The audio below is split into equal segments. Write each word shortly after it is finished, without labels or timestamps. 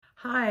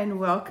Hi, and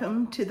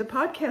welcome to the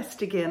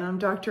podcast again. I'm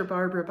Dr.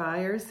 Barbara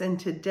Byers, and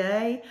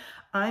today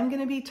I'm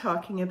going to be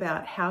talking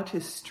about how to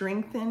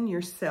strengthen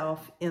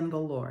yourself in the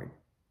Lord.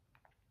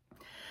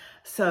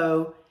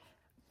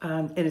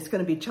 And it's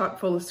going to be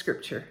chock full of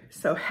scripture.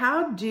 So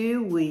how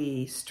do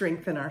we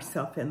strengthen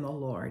ourselves in the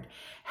Lord?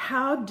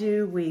 How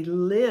do we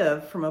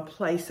live from a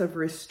place of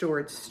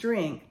restored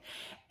strength?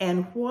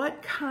 And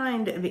what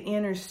kind of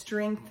inner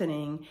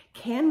strengthening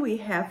can we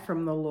have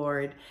from the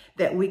Lord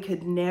that we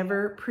could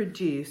never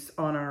produce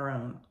on our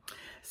own?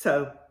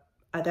 So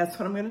that's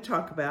what I'm going to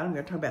talk about. I'm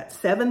going to talk about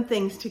 7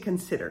 things to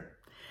consider.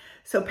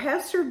 So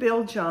Pastor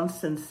Bill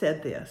Johnson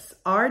said this: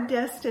 our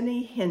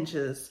destiny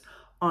hinges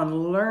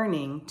on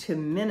learning to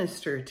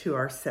minister to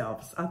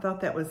ourselves. I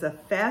thought that was a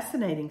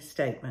fascinating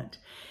statement,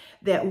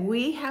 that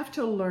we have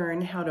to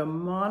learn how to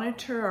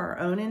monitor our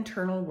own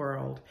internal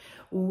world.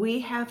 We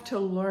have to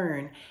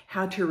learn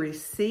how to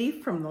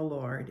receive from the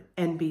Lord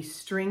and be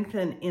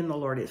strengthened in the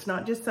Lord. It's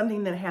not just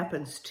something that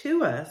happens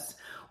to us.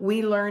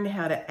 We learn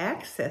how to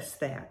access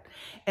that.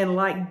 And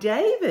like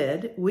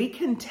David, we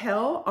can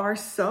tell our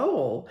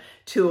soul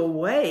to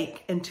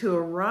awake and to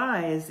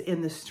arise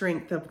in the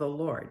strength of the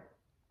Lord.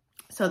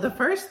 So the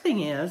first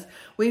thing is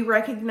we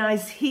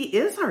recognize He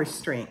is our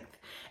strength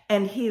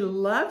and He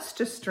loves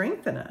to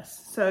strengthen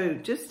us. So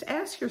just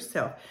ask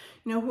yourself,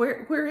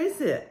 where is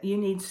it you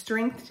need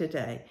strength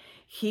today?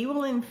 He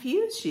will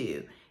infuse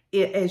you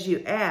as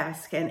you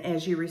ask and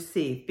as you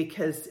receive,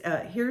 because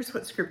here's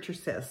what Scripture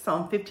says,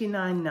 Psalm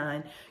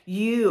 59:9,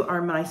 you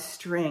are my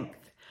strength.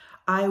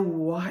 I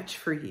watch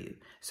for you.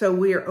 So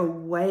we're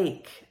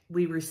awake.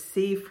 We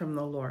receive from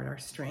the Lord our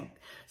strength.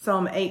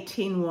 Psalm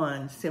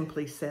 18:1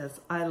 simply says,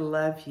 I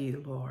love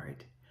you,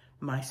 Lord,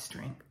 my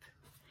strength.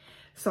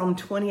 Psalm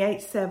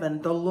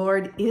 28:7, the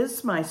Lord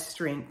is my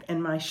strength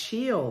and my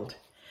shield.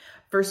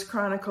 1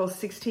 Chronicles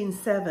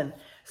 16:7,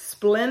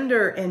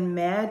 splendor and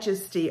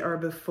majesty are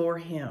before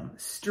Him.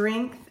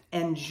 Strength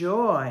and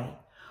joy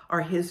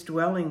are His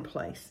dwelling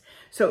place.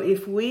 So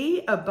if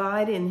we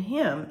abide in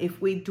Him,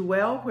 if we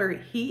dwell where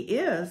He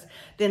is,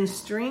 then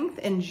strength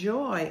and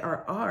joy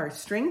are ours.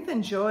 Strength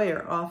and joy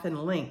are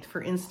often linked.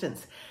 For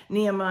instance,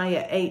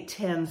 Nehemiah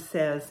 8:10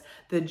 says,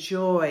 the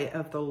joy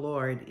of the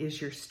Lord is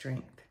your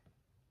strength.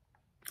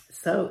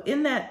 So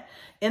in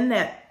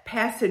that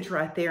passage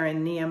right there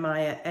in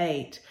Nehemiah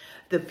 8,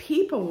 the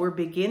people were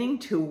beginning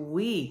to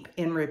weep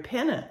in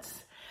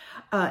repentance.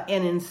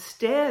 And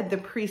instead, the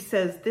priest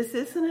says, this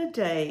isn't a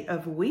day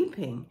of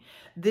weeping.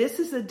 This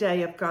is a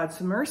day of God's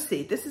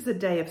mercy. This is a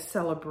day of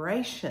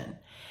celebration.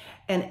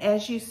 And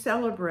as you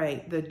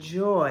celebrate, the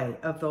joy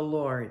of the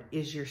Lord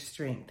is your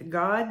strength.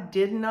 God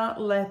did not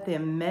let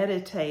them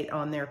meditate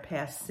on their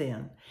past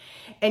sin.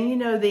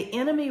 And the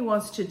enemy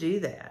wants to do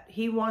that.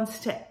 He wants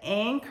to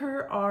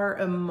anchor our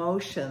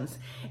emotions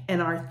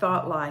and our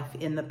thought life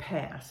in the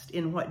past,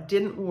 in what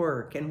didn't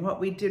work and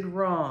what we did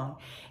wrong.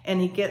 And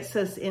he gets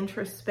us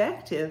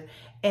introspective,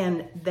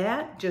 and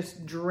that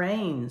just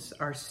drains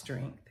our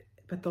strength.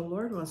 But the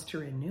Lord wants to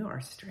renew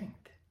our strength.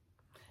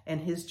 And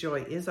His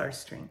joy is our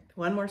strength.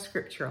 One more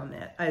scripture on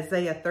that.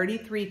 Isaiah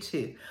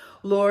 33:2.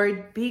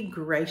 Lord, be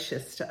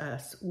gracious to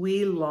us.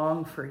 We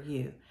long for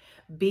you.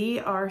 Be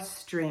our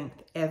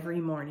strength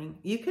every morning.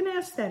 You can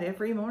ask that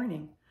every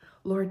morning.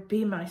 Lord,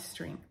 be my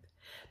strength.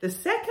 The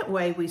second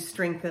way we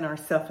strengthen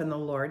ourselves in the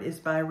Lord is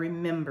by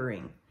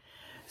remembering.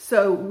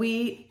 So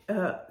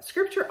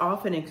Scripture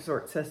often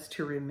exhorts us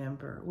to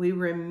remember. We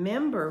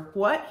remember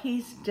what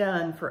He's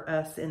done for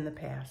us in the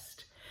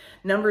past.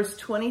 Numbers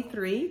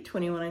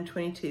 23:21 and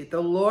 22.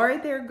 The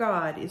Lord their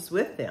God is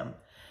with them.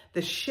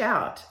 The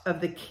shout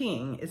of the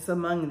king is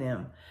among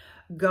them.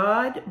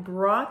 God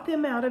brought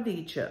them out of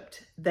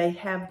Egypt. They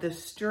have the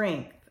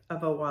strength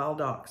of a wild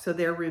ox. So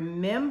they're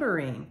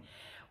remembering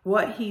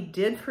what He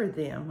did for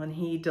them when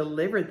He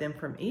delivered them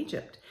from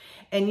Egypt.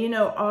 And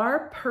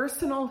our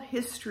personal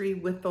history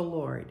with the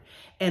Lord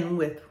and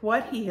with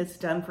what He has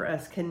done for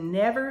us can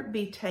never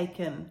be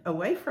taken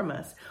away from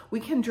us. We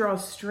can draw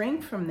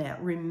strength from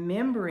that,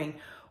 remembering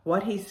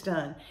what He's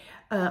done.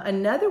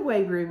 Another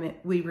way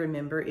we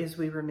remember is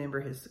we remember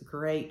His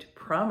great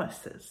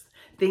promises,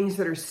 things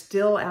that are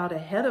still out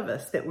ahead of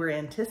us that we're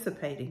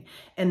anticipating.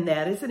 And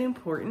that is an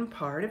important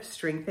part of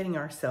strengthening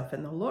ourselves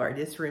in the Lord.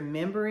 It's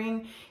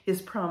remembering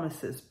His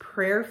promises,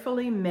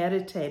 prayerfully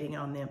meditating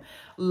on them,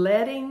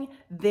 letting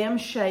them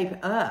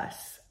shape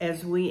us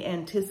as we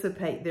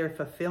anticipate their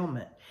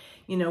fulfillment.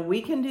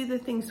 We can do the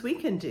things we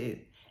can do,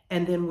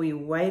 and then we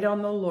wait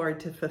on the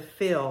Lord to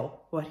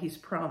fulfill what He's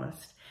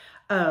promised.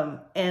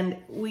 And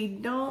we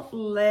don't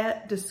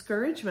let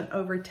discouragement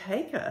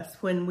overtake us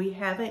when we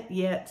haven't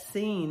yet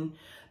seen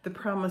the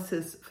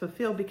promises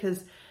fulfilled,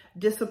 because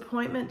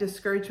disappointment,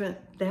 discouragement,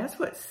 that's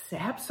what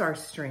saps our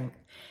strength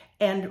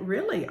and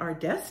really our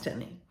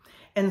destiny.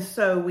 And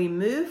so we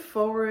move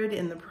forward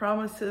in the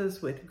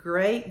promises with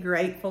great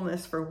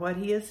gratefulness for what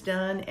He has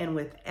done, and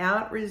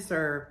without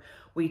reserve,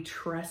 we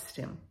trust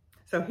Him.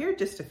 So here are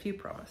just a few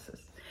promises.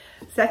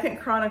 2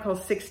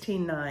 Chronicles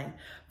 16:9.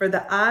 For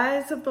the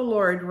eyes of the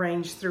Lord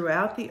range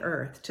throughout the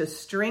earth to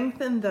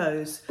strengthen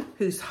those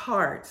whose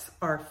hearts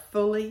are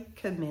fully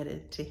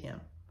committed to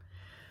him.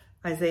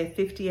 Isaiah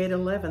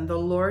 58:11. The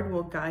Lord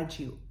will guide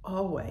you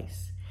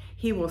always.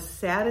 He will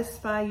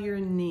satisfy your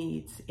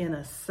needs in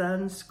a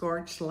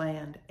sun-scorched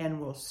land and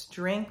will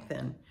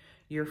strengthen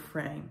your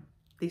frame.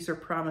 These are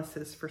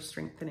promises for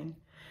strengthening.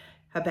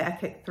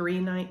 Habakkuk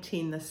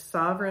 3:19. The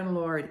sovereign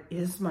Lord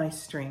is my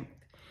strength.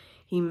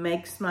 He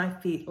makes my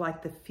feet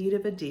like the feet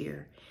of a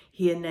deer.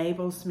 He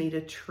enables me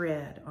to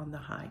tread on the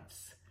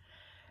heights.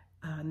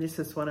 And this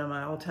is one of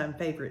my all-time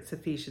favorites,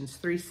 Ephesians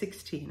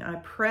 3:16. I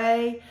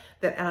pray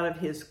that out of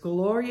his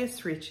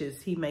glorious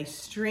riches, he may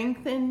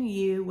strengthen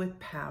you with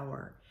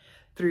power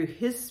through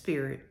his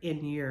Spirit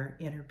in your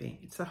inner being.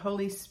 It's the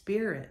Holy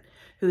Spirit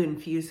who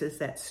infuses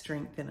that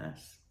strength in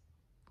us.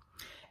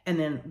 And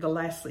then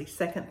lastly,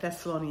 2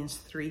 Thessalonians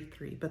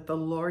 3:3. But the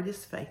Lord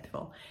is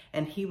faithful,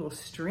 and he will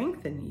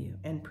strengthen you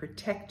and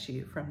protect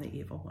you from the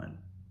evil one.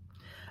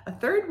 A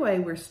third way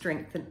we're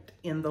strengthened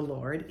in the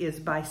Lord is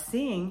by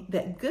seeing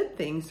that good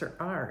things are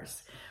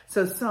ours.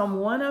 So Psalm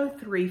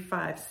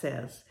 103:5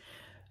 says,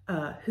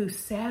 who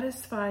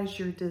satisfies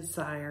your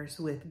desires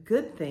with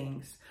good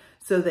things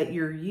so that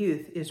your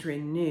youth is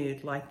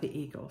renewed like the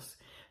eagles.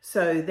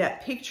 So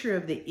that picture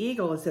of the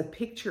eagle is a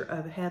picture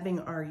of having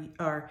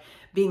our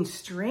being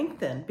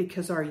strengthened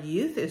because our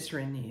youth is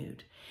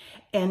renewed.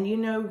 And you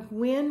know,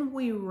 when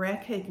we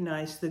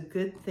recognize the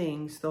good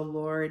things the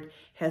Lord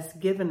has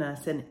given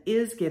us and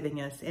is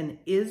giving us and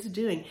is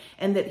doing,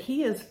 and that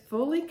he is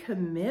fully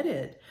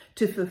committed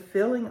to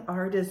fulfilling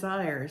our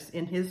desires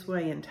in his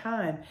way and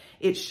time,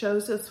 it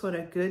shows us what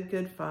a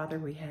good Father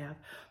we have.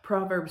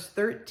 Proverbs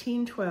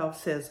 13:12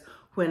 says,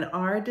 when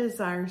our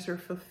desires are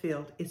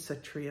fulfilled, it's a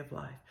tree of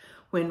life.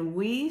 When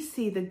we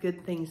see the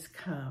good things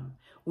come,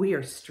 we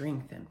are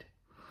strengthened.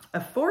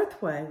 A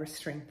fourth way we're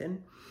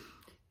strengthened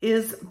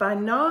is by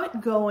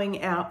not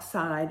going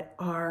outside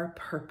our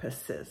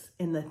purposes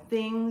in the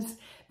things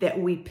that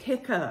we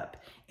pick up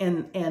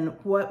and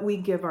what we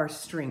give our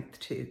strength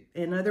to.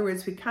 In other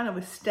words, we kind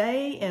of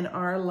stay in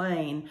our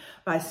lane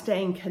by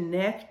staying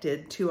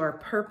connected to our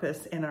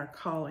purpose and our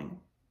calling.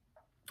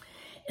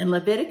 In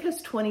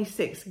Leviticus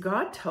 26,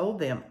 God told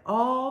them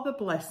all the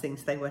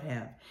blessings they would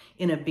have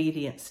in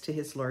obedience to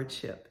his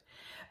lordship.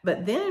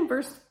 But then in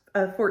verse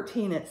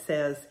 14, it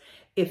says,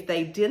 if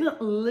they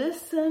didn't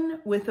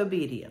listen with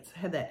obedience,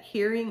 have that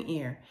hearing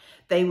ear,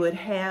 they would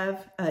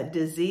have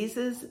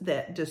diseases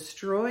that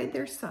destroyed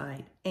their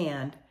sight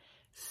and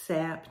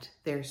sapped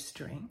their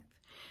strength.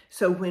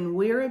 So when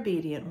we're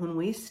obedient, when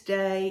we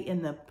stay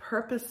in the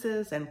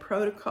purposes and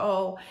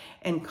protocol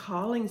and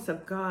callings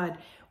of God,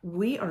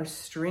 we are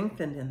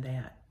strengthened in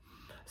that.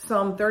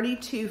 Psalm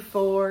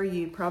 32:4,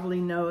 you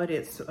probably know it.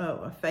 It's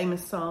a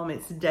famous psalm.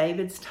 It's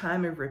David's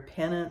time of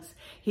repentance.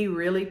 He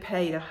really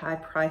paid a high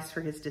price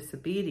for his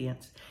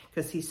disobedience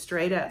because he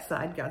strayed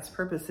outside God's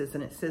purposes.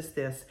 And it says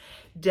this,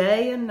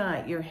 day and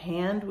night your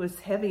hand was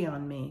heavy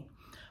on me.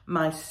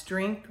 My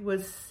strength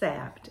was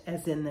sapped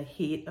as in the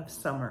heat of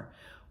summer.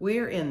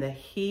 We're in the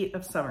heat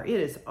of summer. It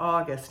is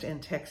August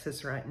in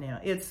Texas right now.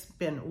 It's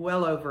been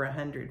well over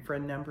 100 for a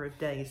number of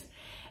days.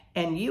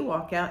 And you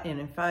walk out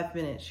and in 5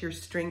 minutes, your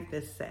strength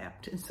is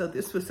sapped. And so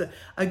this was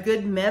a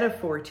good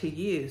metaphor to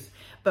use.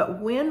 But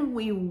when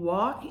we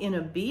walk in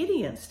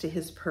obedience to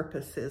his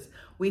purposes,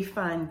 we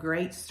find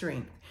great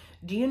strength.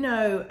 Do you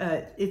know,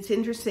 it's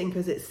interesting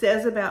because it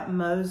says about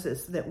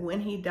Moses that when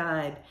he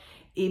died,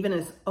 even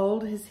as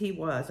old as he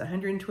was,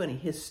 120,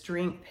 his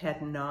strength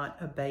had not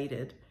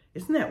abated.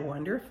 Isn't that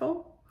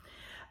wonderful?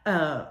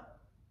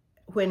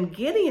 When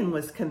Gideon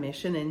was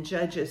commissioned in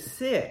Judges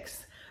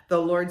 6, the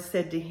Lord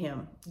said to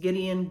him,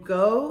 Gideon,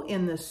 go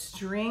in the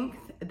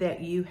strength that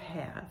you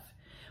have,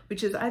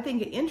 which is, I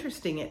think,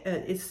 interesting.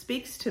 It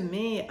speaks to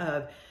me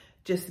of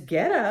just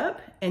get up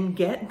and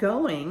get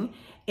going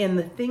in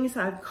the things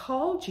I've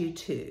called you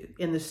to,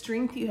 in the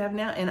strength you have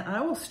now, and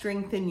I will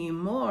strengthen you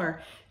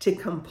more to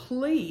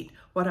complete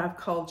what I've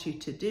called you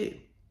to do.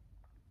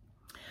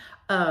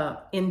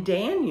 In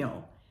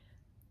Daniel,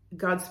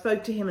 God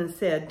spoke to him and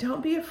said,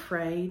 don't be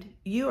afraid.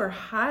 You are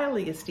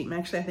highly esteemed.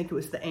 Actually, I think it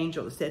was the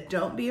angel that said,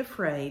 don't be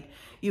afraid.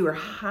 You are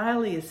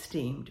highly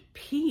esteemed.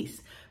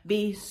 Peace.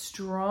 Be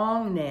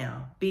strong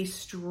now. Be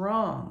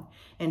strong.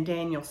 And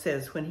Daniel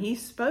says, when he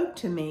spoke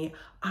to me,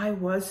 I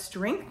was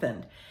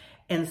strengthened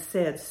and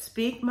said,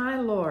 speak, my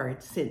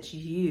Lord, since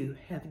you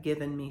have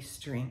given me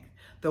strength.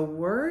 The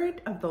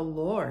word of the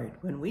Lord,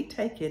 when we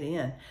take it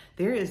in,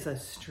 there is a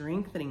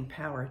strengthening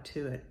power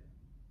to it.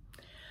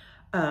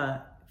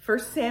 1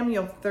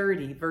 Samuel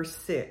 30, verse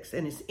 6,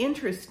 and it's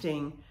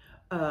interesting,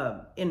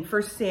 in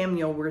 2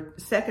 Samuel,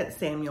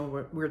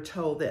 we're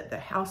told that the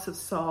house of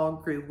Saul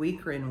grew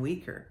weaker and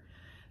weaker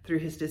through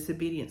his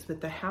disobedience, but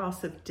the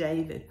house of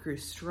David grew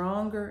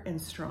stronger and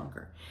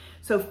stronger.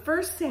 So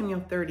 1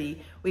 Samuel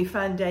 30, we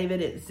find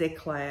David at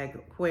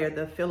Ziklag, where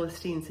the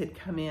Philistines had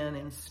come in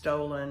and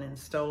stolen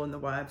the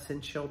wives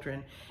and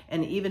children,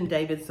 and even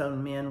David's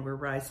own men were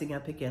rising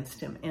up against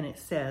him. And it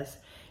says,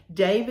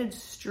 David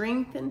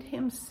strengthened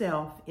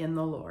himself in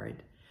the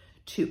Lord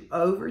to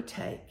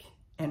overtake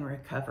and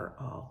recover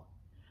all.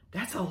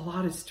 That's a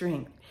lot of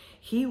strength.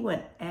 He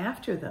went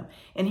after them,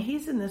 and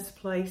he's in this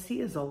place. He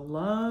is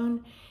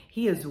alone.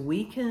 He is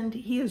weakened.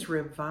 He is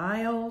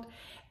reviled,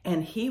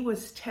 and he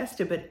was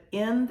tested. But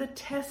in the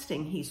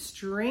testing, he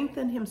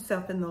strengthened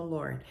himself in the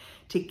Lord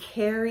to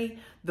carry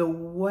the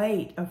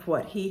weight of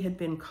what he had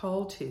been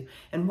called to.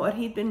 And what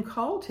he'd been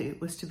called to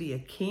was to be a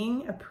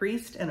king, a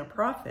priest, and a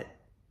prophet.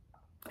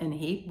 And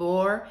he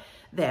bore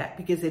that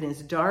because in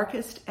his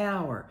darkest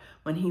hour,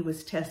 when he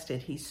was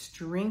tested, he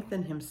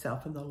strengthened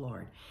himself in the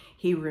Lord.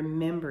 He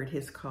remembered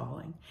his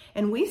calling.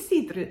 And we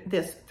see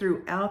this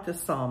throughout the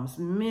Psalms,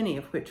 many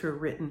of which were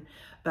written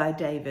by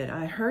David.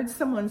 I heard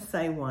someone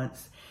say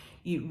once,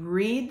 you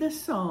read the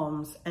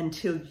Psalms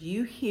until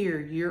you hear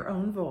your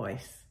own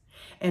voice.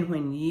 And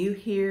when you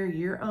hear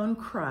your own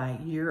cry,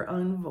 your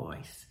own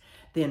voice,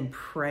 then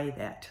pray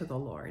that to the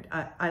Lord.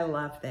 I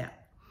love that.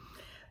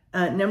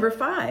 Number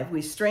 5,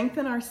 we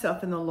strengthen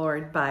ourselves in the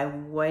Lord by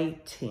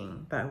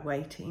waiting.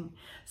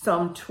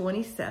 Psalm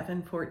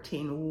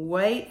 27:14,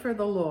 wait for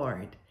the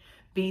Lord.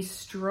 Be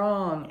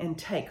strong and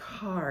take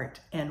heart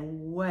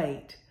and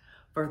wait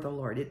for the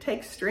Lord. It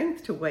takes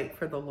strength to wait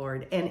for the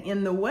Lord. And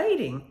in the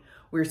waiting,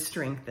 we're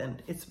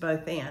strengthened. It's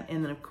both and.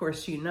 And then, of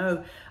course,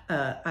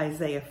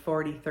 Isaiah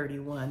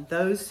 40:31,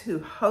 those who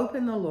hope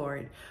in the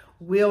Lord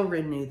will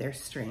renew their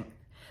strength.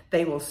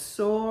 They will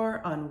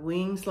soar on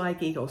wings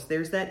like eagles.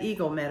 There's that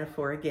eagle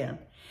metaphor again.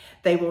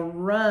 They will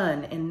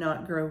run and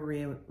not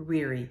grow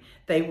weary.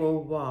 They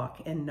will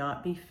walk and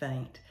not be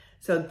faint.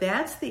 So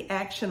that's the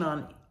action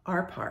on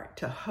our part,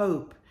 to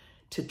hope,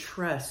 to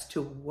trust,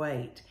 to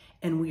wait.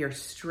 And we are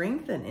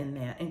strengthened in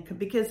that. And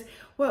because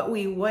what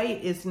we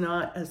wait is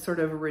not a sort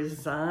of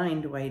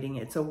resigned waiting.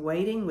 It's a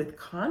waiting with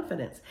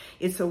confidence.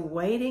 It's a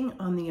waiting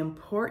on the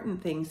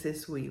important things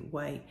as we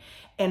wait.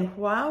 And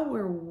while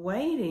we're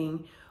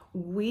waiting,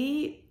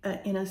 we,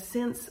 in a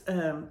sense,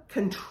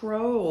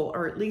 control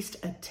or at least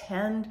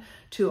attend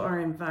to our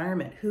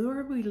environment. Who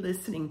are we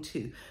listening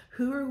to?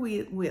 Who are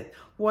we with?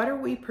 What are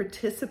we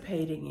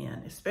participating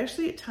in?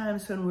 Especially at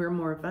times when we're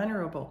more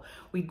vulnerable.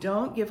 We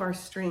don't give our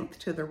strength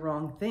to the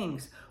wrong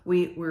things.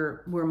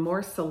 We're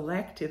more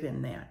selective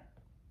in that.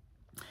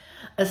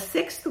 A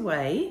 6th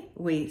way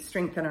we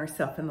strengthen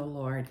ourselves in the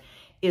Lord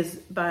is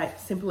by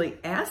simply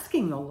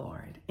asking the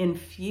Lord,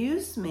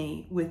 infuse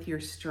me with your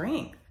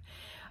strength.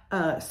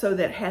 So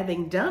that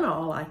having done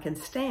all, I can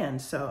stand.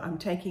 So I'm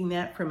taking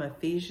that from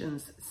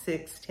Ephesians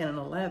 6:10 and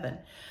 11.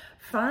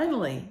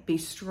 Finally, be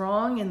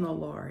strong in the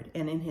Lord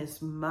and in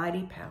his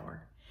mighty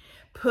power.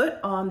 Put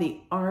on the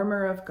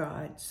armor of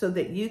God so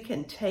that you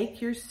can take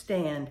your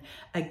stand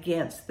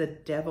against the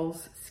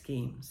devil's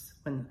schemes.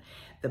 When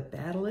the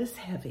battle is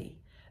heavy,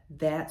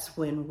 that's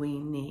when we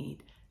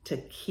need to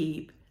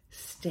keep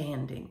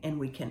standing, and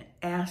we can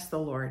ask the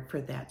Lord for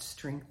that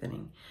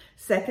strengthening.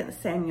 2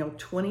 Samuel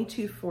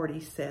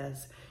 22:40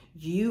 says,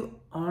 you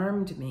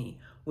armed me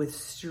with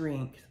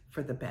strength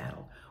for the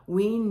battle.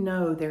 We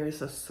know there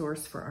is a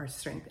source for our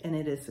strength, and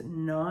it is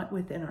not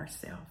within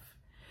ourselves.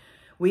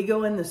 We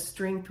go in the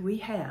strength we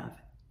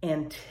have,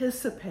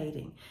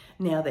 anticipating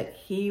now that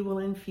he will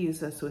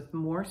infuse us with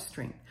more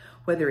strength,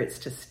 whether it's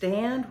to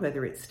stand,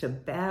 whether it's to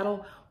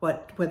battle,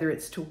 whether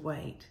it's to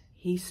wait.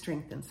 He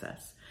strengthens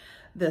us.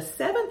 The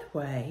 7th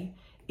way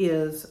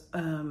is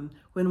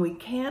when we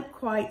can't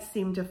quite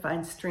seem to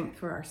find strength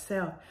for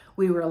ourselves,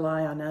 we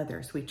rely on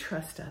others. We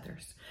trust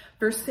others.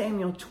 1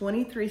 Samuel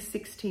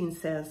 23:16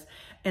 says,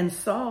 and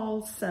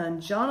Saul's son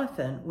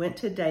Jonathan went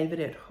to David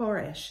at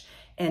Horesh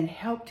and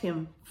helped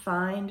him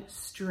find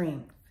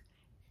strength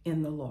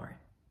in the Lord.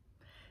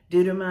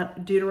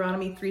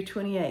 Deuteronomy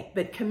 3:28,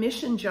 but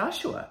commission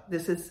Joshua.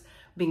 This is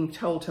being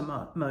told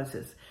to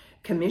Moses.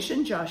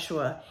 Commission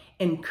Joshua,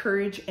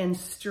 encourage and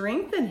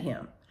strengthen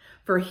him,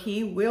 for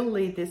he will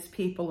lead this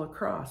people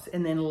across.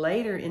 And then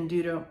later in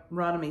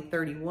Deuteronomy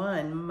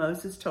 31,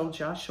 Moses told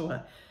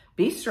Joshua,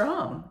 be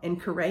strong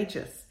and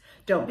courageous.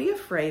 Don't be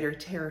afraid or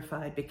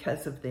terrified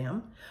because of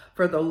them,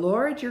 for the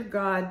Lord your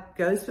God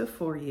goes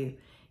before you.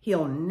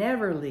 He'll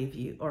never leave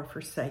you or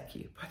forsake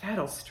you. But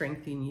that'll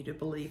strengthen you to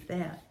believe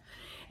that.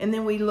 And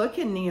then we look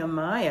in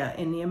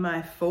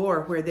Nehemiah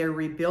 4, where they're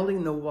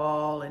rebuilding the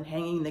wall and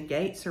hanging the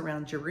gates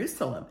around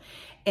Jerusalem.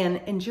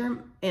 And in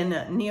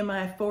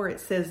Nehemiah 4, it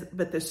says,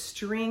 but the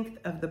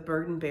strength of the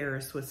burden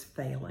bearers was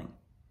failing.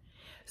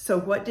 So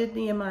what did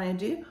Nehemiah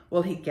do?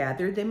 Well, he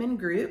gathered them in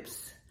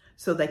groups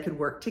so they could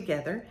work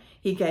together.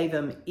 He gave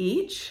them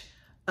each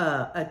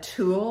a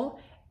tool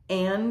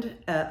and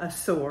a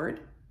sword,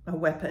 a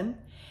weapon,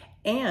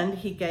 and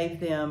he gave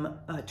them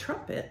a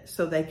trumpet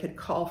so they could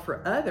call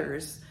for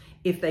others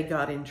if they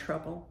got in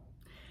trouble.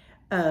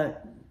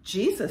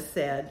 Jesus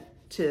said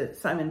to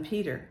Simon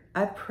Peter,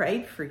 I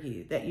prayed for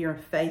you that your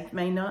faith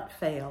may not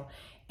fail,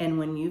 and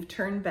when you've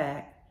turned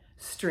back,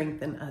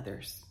 strengthen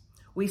others.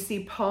 We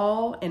see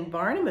Paul and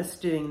Barnabas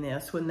doing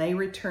this when they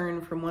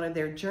returned from one of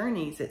their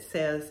journeys. It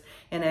says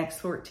in Acts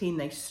 14,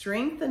 they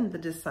strengthened the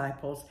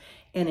disciples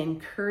and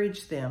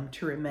encouraged them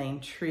to remain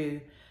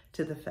true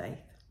to the faith.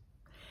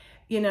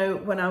 You know,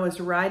 when I was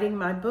writing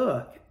my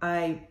book,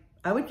 I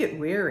would get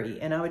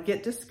weary and I would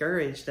get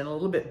discouraged and a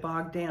little bit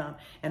bogged down,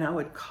 and I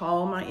would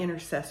call my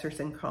intercessors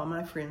and call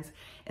my friends,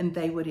 and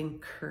they would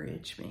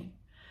encourage me.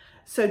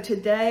 So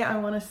today I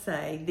want to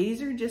say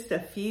these are just a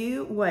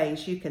few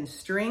ways you can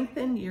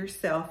strengthen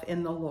yourself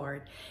in the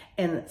Lord.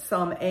 And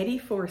Psalm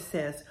 84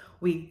 says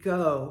we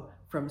go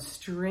from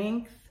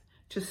strength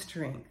to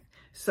strength.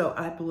 So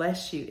I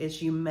bless you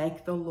as you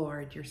make the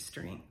Lord your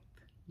strength.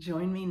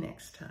 Join me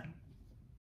next time.